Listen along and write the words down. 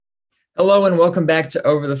Hello and welcome back to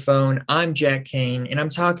Over the Phone. I'm Jack Kane, and I'm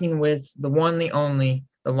talking with the one, the only,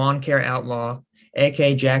 the lawn care outlaw,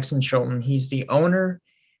 aka Jackson Schulten. He's the owner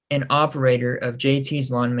and operator of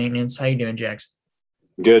JT's Lawn Maintenance. How you doing, Jackson?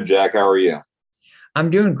 Good, Jack. How are you? I'm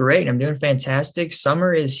doing great. I'm doing fantastic.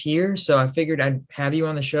 Summer is here, so I figured I'd have you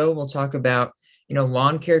on the show. We'll talk about,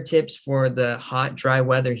 lawn care tips for the hot, dry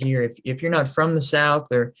weather here. If you're not from the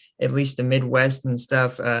South or at least the Midwest and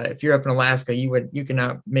stuff, if you're up in Alaska, you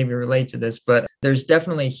cannot maybe relate to this, but there's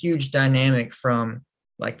definitely a huge dynamic from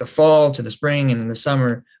like the fall to the spring and the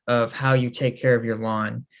summer of how you take care of your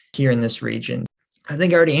lawn here in this region. I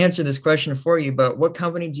think I already answered this question for you, but what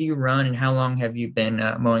company do you run and how long have you been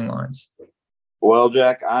mowing lawns? Well,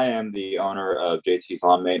 Jack, I am the owner of JT's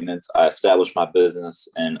Lawn Maintenance. I established my business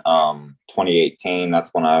in 2018. That's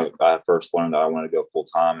when I first learned that I wanted to go full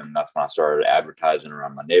time, and that's when I started advertising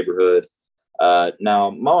around my neighborhood. Now,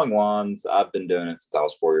 mowing lawns, I've been doing it since I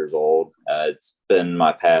was 4 years old. It's been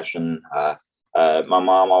my passion. My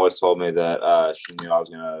mom always told me that she knew I was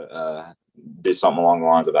going to do something along the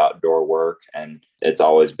lines of outdoor work, and it's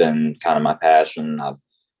always been kind of my passion.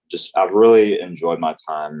 I've really enjoyed my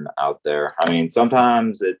time out there. I mean,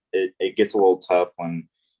 sometimes it gets a little tough when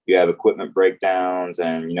you have equipment breakdowns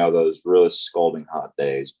and, those really scalding hot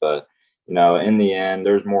days. But, in the end,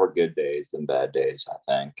 there's more good days than bad days, I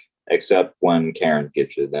think, except when Karens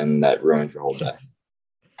get you, then that ruins your whole day.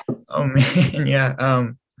 Oh man, yeah.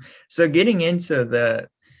 So getting into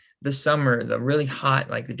the summer, the really hot,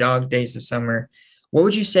 like the dog days of summer, what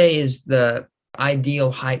would you say is the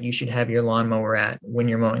ideal height you should have your lawnmower at when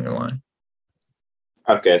you're mowing the lawn?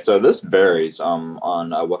 Okay, so this varies on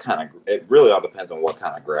what kind of it really all depends on what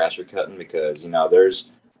kind of grass you're cutting because there's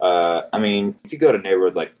I mean if you go to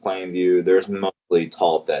neighborhood like Plainview, there's mostly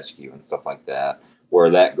tall fescue and stuff like that where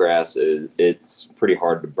that grass it's pretty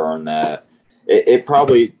hard to burn that. It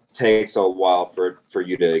probably takes a while for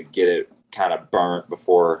you to get it kind of burnt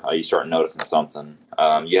before you start noticing something.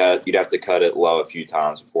 Yeah, you'd have to cut it low a few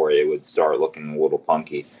times before it would start looking a little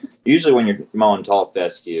funky. Usually, when you're mowing tall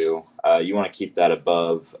fescue, you want to keep that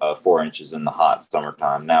above 4 inches in the hot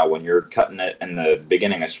summertime. Now, when you're cutting it in the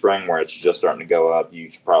beginning of spring where it's just starting to go up, you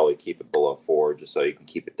should probably keep it below four just so you can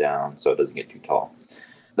keep it down so it doesn't get too tall.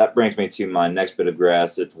 That brings me to my next bit of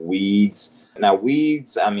grass. It's weeds. Now,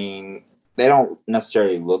 weeds, I mean, they don't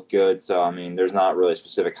necessarily look good. So, I mean, there's not really a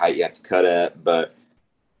specific height you have to cut at. But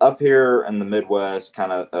up here in the Midwest,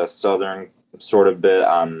 kind of a southern sort of bit,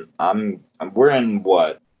 we're in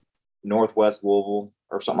what? Northwest Louisville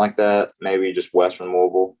or something like that, maybe just Western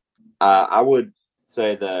Louisville. I would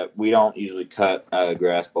say that we don't usually cut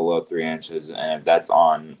grass below 3 inches, and that's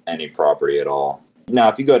on any property at all. Now,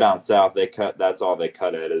 if you go down south, that's all they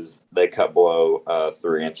cut it is they cut below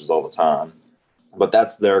 3 inches all the time. But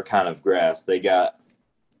that's their kind of grass. They got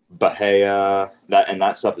Bahia,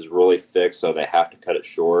 that stuff is really thick, so they have to cut it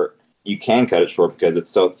short. You can cut it short because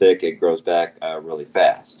it's so thick it grows back really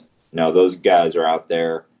fast. Those guys are out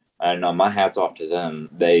there. I know my hat's off to them.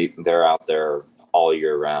 They're out there all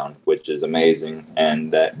year round, which is amazing,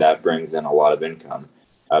 and that brings in a lot of income.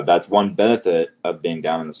 That's one benefit of being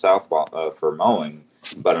down in the South for mowing.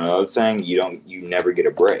 But another thing, you never get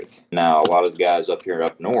a break. Now, a lot of the guys up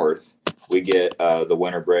north, we get the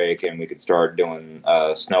winter break, and we could start doing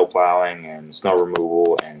snow plowing and snow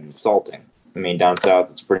removal and salting. I mean, down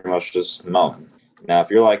south, it's pretty much just mowing. Now,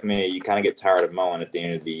 if you're like me, you kind of get tired of mowing at the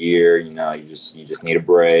end of the year. You just need a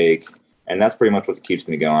break, and that's pretty much what keeps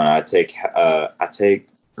me going. I take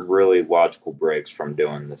really logical breaks from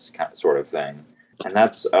doing this kind of sort of thing, and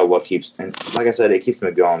that's what keeps. And like I said, it keeps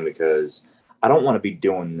me going because I don't want to be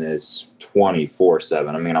doing this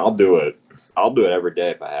 24/7. I mean, I'll do it. I'll do it every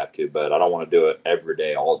day if I have to, but I don't want to do it every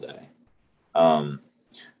day, all day. Um,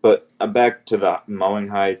 but back to the mowing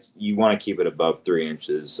heights, you want to keep it above 3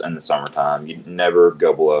 inches in the summertime. You never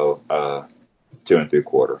go below 2 and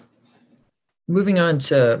 3/4. Moving on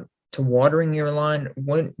to watering your lawn,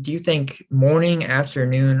 when do you think morning,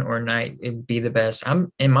 afternoon, or night would be the best?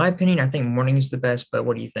 In my opinion, I think morning is the best, but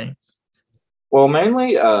what do you think? Well,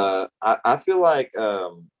 mainly, I feel like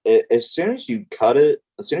as soon as you cut it,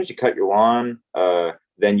 as soon as you cut your lawn,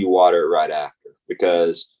 then you water it right after.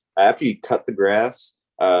 Because after you cut the grass,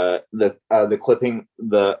 the clipping,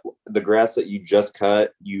 the grass that you just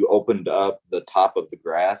cut, you opened up the top of the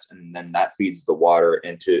grass, and then that feeds the water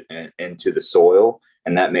into the soil,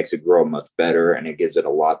 and that makes it grow much better, and it gives it a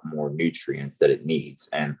lot more nutrients that it needs.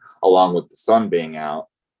 And along with the sun being out,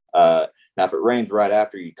 now, if it rains right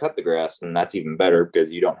after you cut the grass, then that's even better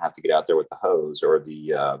because you don't have to get out there with the hose or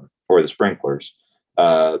the sprinklers.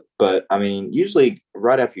 But I mean, usually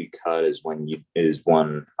right after you cut is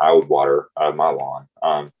when I would water my lawn.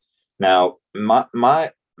 Now,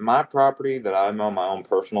 my property that I mow my own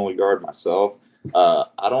personal yard myself,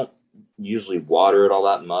 I don't usually water it all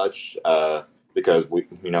that much because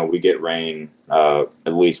we get rain at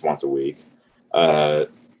least once a week. Uh,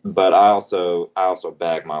 but I also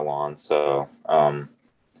bag my lawn, so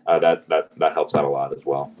that helps out a lot as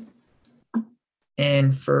well.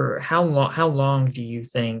 And for how long do you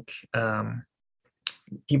think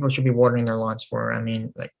people should be watering their lawns for? I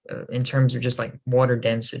mean, like in terms of just like water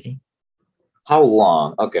density. How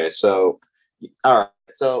long? Okay, so all right,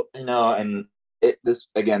 so and this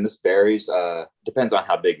again, this varies. Depends on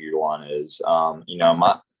how big your lawn is.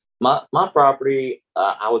 My property,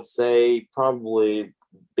 I would say probably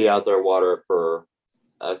be out there water it for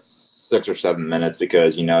 6 or 7 minutes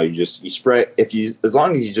because you spray if you as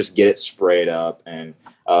long as you just get it sprayed up and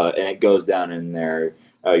it goes down in there,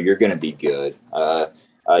 you're gonna be good.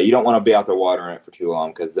 You don't want to be out there watering it for too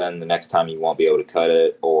long because then the next time you won't be able to cut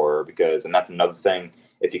it, or because and that's another thing.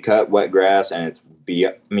 If you cut wet grass and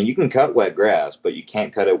I mean, you can cut wet grass, but you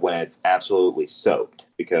can't cut it when it's absolutely soaked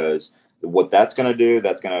because what that's going to do,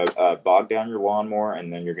 that's going to bog down your lawn more,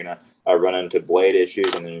 and then you're going to run into blade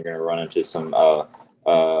issues, and then you're going to run into some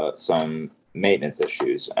maintenance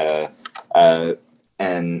issues. Uh,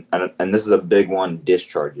 and this is a big one: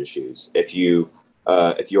 discharge issues. If you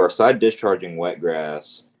are side discharging wet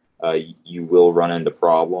grass, you will run into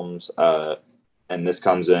problems. And this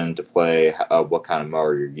comes into play what kind of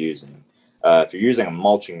mower you're using. If you're using a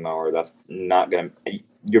mulching mower, that's not going to.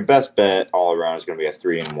 Your best bet all around is going to be a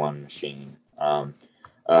 3-in-1 machine. And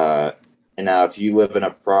now, if you live in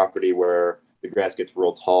a property where the grass gets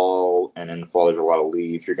real tall and in the fall there's a lot of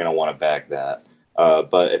leaves, you're going to want to bag that.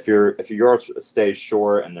 But if your yard stays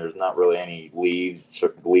short and there's not really any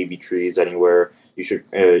leafy trees anywhere,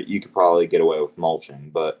 you could probably get away with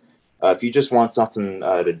mulching. But if you just want something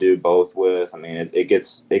to do both with, I mean, it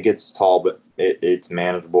gets tall, but it's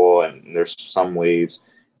manageable, and there's some leaves.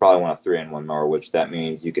 Probably want a 3-in-1 mower, which that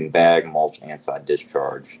means you can bag, mulch, and side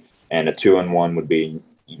discharge. And a 2-in-1 would be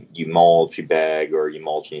you mulch, you bag, or you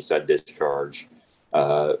mulch and you side discharge.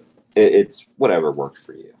 It's whatever works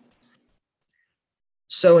for you.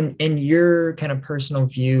 So, in your kind of personal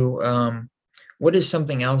view, what is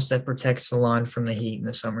something else that protects the lawn from the heat in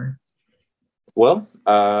the summer? Well,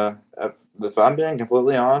 if I'm being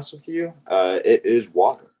completely honest with you, it is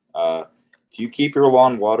water. If you keep your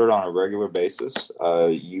lawn watered on a regular basis,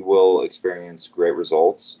 you will experience great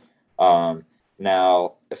results.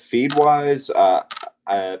 Now, feed wise,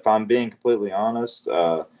 if I'm being completely honest,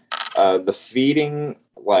 the feeding,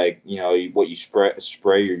 like what you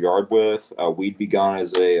spray your yard with, Weed Be Gone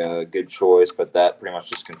is a good choice, but that pretty much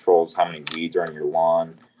just controls how many weeds are in your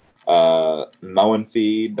lawn. Mow and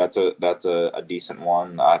feed, that's a decent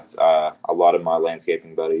one. A lot of my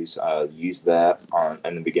landscaping buddies use that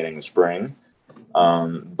in the beginning of spring.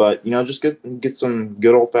 But just get some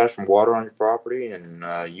good old fashioned water on your property, and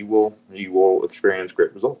you will experience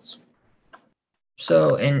great results.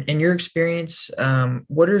 So, in your experience,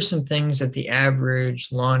 what are some things that the average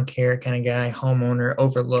lawn care kind of guy, homeowner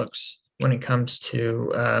overlooks when it comes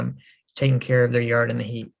to taking care of their yard in the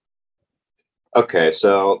heat? Okay,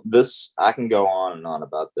 so this I can go on and on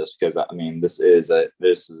about this because I mean this is a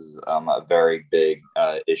very big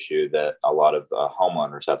issue that a lot of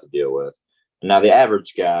homeowners have to deal with. Now, the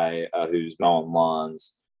average guy who's mowing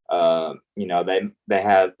lawns, they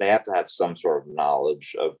have to have some sort of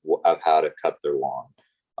knowledge of how to cut their lawn.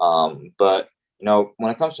 But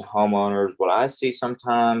when it comes to homeowners, what I see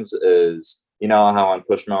sometimes is how on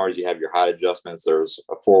push mowers you have your height adjustments. There's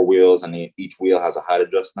four wheels, and each wheel has a height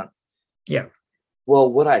adjustment. Yeah.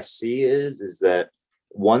 Well, what I see is that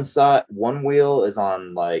one wheel is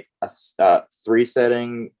on like three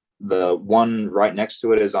setting. The one right next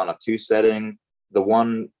to it is on a two setting. The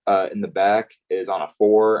one in the back is on a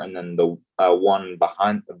four, and then the one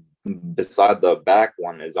beside the back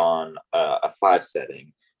one is on a five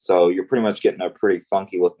setting. So you're pretty much getting a pretty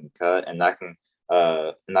funky looking cut, and that can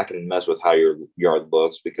mess with how your yard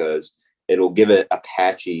looks because it'll give it a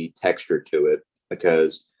patchy texture to it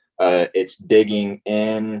because it's digging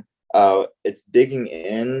in. It's digging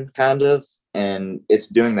in kind of, and it's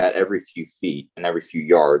doing that every few feet and every few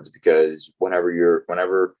yards because whenever you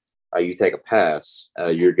take a pass,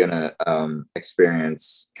 you're gonna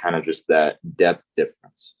experience kind of just that depth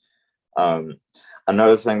difference. Um,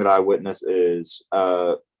 Another thing that I witness is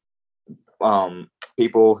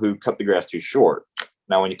people who cut the grass too short.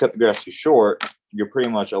 Now, when you cut the grass too short, you're pretty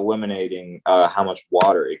much eliminating how much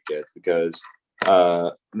water it gets because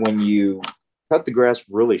when you cut the grass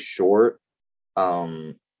really short,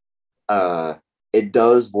 um, uh, it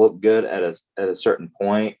does look good at a certain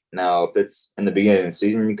point. Now, if it's in the beginning of the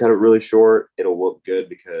season, you cut it really short, it'll look good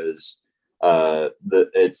because the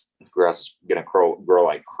grass is gonna grow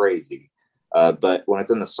like crazy. But when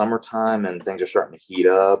it's in the summertime and things are starting to heat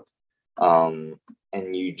up, um,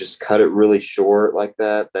 and you just cut it really short like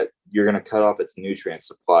that, that you're gonna cut off its nutrient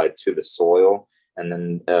supply to the soil, and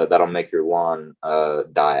then that'll make your lawn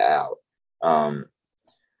die out. Um,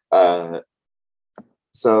 uh,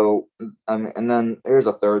 so, and then here's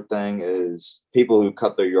a third thing is people who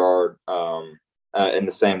cut their yard in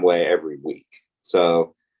the same way every week.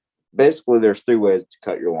 So basically, there's three ways to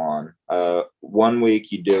cut your lawn. One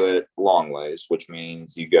week you do it long ways, which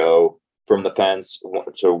means you go from the fence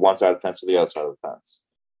to one side of the fence to the other side of the fence.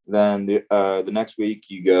 Then the next week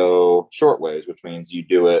you go short ways, which means you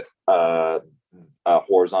do it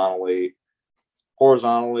horizontally,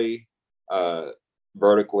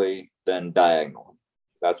 vertically, then diagonally.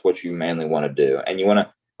 That's what you mainly want to do, and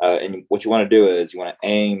what you want to do is you want to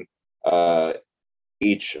aim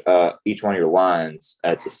each one of your lines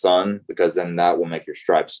at the sun, because then that will make your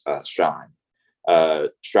stripes shine.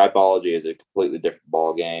 Stripology is a completely different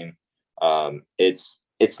ball game. It's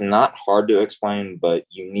not hard to explain, but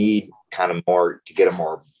you need kind of more to get a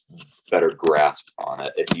more better grasp on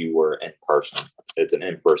it if you were in person. It's an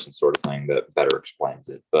in-person sort of thing that better explains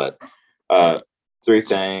it. But three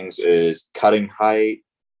things is cutting height,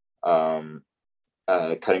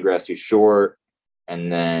 cutting grass too short,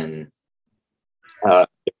 and then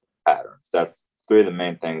patterns. That's three of the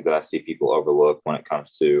main things that I see people overlook when it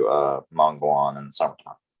comes to mowing the lawn in the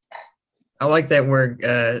summertime. I like that word,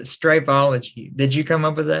 stripeology. Did you come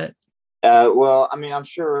up with that? Well, I mean, I'm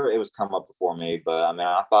sure it was come up before me, but I mean,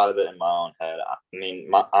 I thought of it in my own head. I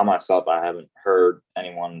mean, I myself, I haven't heard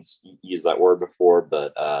anyone's use that word before,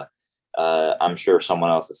 but I'm sure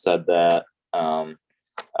someone else has said that.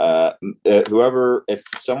 Whoever, if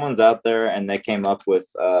someone's out there and they came up with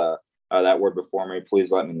that word before me, please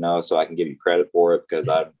let me know so I can give you credit for it, because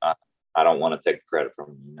I don't want to take the credit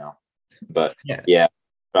from you. But yeah,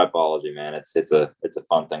 typology, man, it's a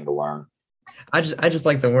fun thing to learn. I just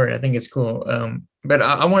like the word. I think it's cool. But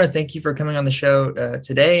I want to thank you for coming on the show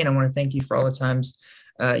today, and I want to thank you for all the times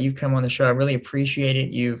you've come on the show. I really appreciate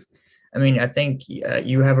it. I think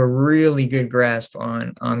you have a really good grasp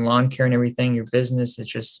on lawn care and everything. Your business is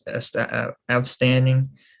just outstanding.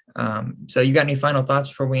 So you got any final thoughts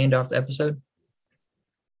before we end off the episode?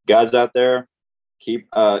 Guys out there, keep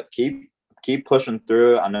pushing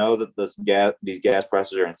through. I know that these gas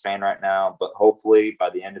prices are insane right now, but hopefully by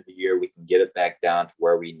the end of the year we can get it back down to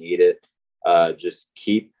where we need it. Just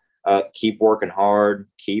keep working hard,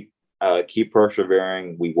 keep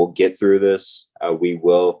persevering. We will get through this. We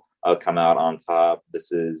will come out on top.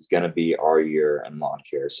 This is going to be our year in lawn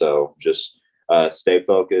care. So just stay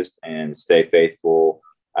focused and stay faithful.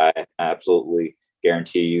 I absolutely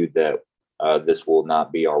guarantee you that this will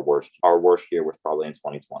not be our worst. Our worst year was probably in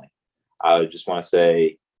 2020. I just want to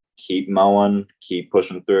say, keep mowing, keep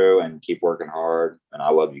pushing through, and keep working hard. And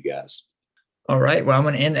I love you guys. All right. Well, I'm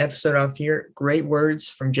going to end the episode off here. Great words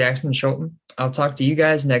from Jackson Schulten. I'll talk to you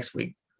guys next week.